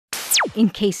in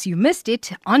case you missed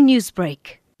it on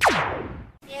Newsbreak.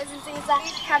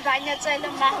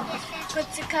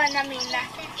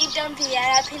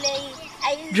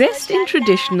 Dressed in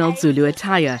traditional Zulu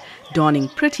attire, donning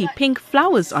pretty pink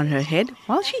flowers on her head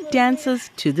while she dances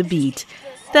to the beat,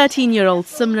 13-year-old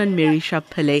Simran Merisha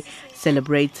Pillay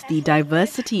celebrates the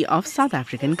diversity of South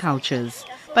African cultures.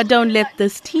 But don't let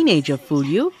this teenager fool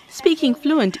you. Speaking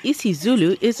fluent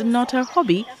isiZulu is not her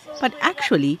hobby, but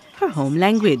actually her home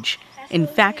language. In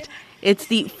fact, it's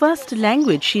the first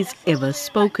language she's ever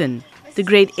spoken. The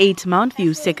grade 8 Mount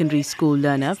View secondary school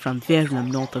learner from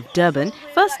Verulam, north of Durban,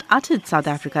 first uttered South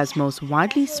Africa's most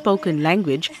widely spoken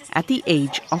language at the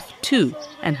age of 2,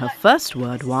 and her first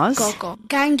word was Gogo.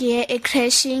 Gangiye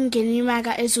ekreshi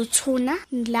ngenimaka ezuthuna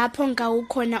lapho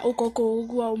ngawukhona ugogo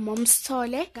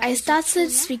uMomsithole. I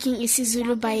started speaking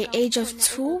isiZulu by age of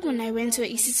 2 when I went to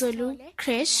isiZulu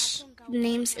creche.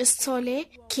 Name's Istole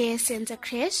Care Center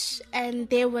Creche, and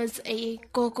there was a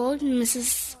gogo,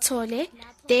 Mrs. Tole.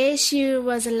 There she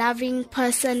was a loving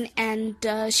person, and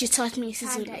she taught me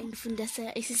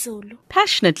isiZulu.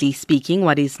 Passionately speaking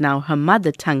what is now her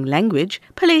mother tongue language,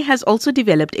 Pillay has also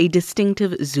developed a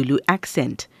distinctive Zulu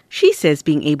accent. She says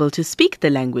being able to speak the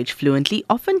language fluently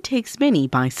often takes many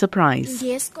by surprise.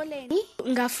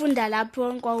 Ngafunda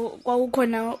lapho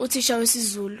kwawukhona uthisha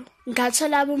wesiZulu.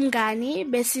 Ngathola abumngani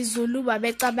besiZulu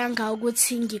babecabanga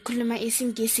ukuthi ngikhuluma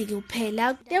isiNgisi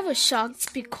kuphela. They were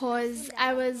shocked because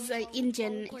I was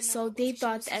Indian, so they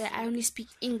thought that I only speak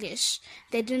English.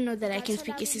 They didn't know that I can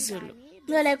speak isiZulu.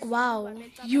 They were like, wow,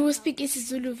 you speak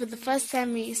isiZulu. For the first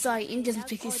time we saw an Indian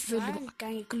speak isiZulu.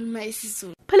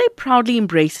 Pillay proudly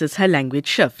embraces her language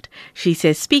shift. She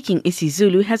says speaking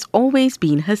isiZulu has always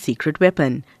been her secret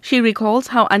weapon. She recalls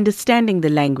how understanding the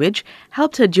language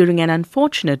helped her during an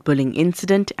unfortunate bullying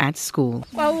incident at school.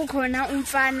 I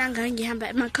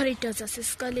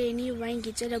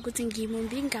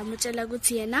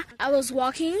was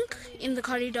walking in the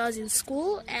corridors in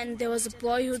school, and there was a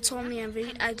boy who told me I'm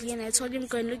very ugly, and I told him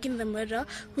go and look in the mirror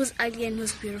who's ugly and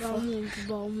who's beautiful.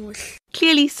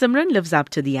 Clearly, Simran lives up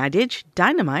to the adage,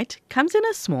 dynamite comes in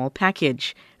a small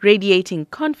package. Radiating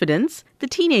confidence, the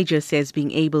teenager says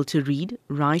being able to read,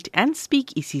 write and speak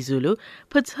isiZulu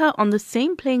puts her on the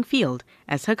same playing field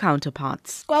as her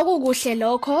counterparts.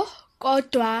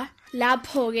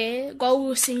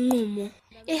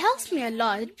 It helps me a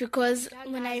lot because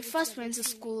when I first went to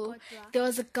school, there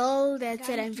was a girl that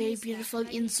said I'm very beautiful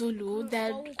in Zulu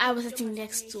that I was sitting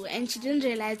next to, and she didn't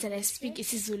realize that I speak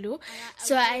isiZulu.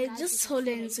 So I just told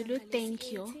her in Zulu,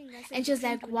 thank you. And she was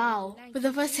like, wow, for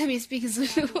the first time you speak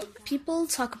Zulu. People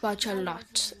talk about you a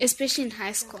lot, especially in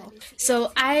high school.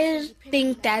 So I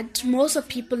think that most of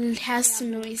people has to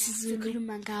know isiZulu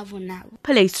now.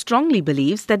 Pillay strongly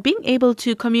believes that being able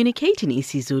to communicate in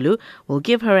isiZulu will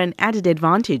give her an added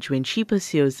advantage when she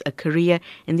pursues a career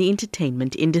in the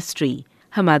entertainment industry.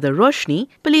 Her mother, Roshni,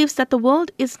 believes that the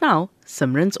world is now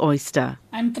Simran's oyster.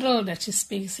 I'm thrilled that she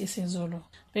speaks isiZulu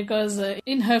because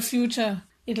in her future,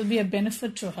 it'll be a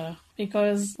benefit to her.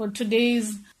 Because for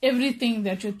today's everything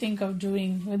that you think of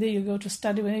doing, whether you go to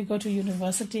study, whether you go to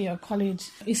university or college,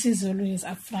 isiZulu is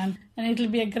up front. And it'll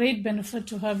be a great benefit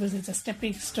to her because it's a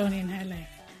stepping stone in her life.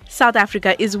 South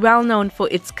Africa is well known for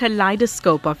its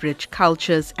kaleidoscope of rich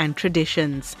cultures and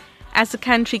traditions. As the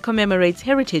country commemorates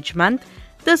Heritage Month,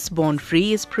 this Born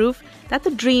Free is proof that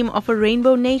the dream of a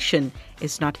rainbow nation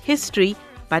is not history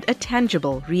but a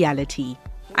tangible reality.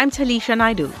 I'm Taliesha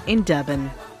Naidoo in Durban.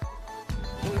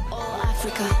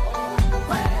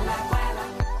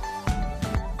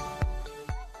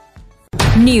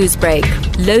 Newsbreak,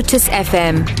 Lotus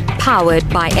FM, powered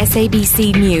by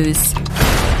SABC News.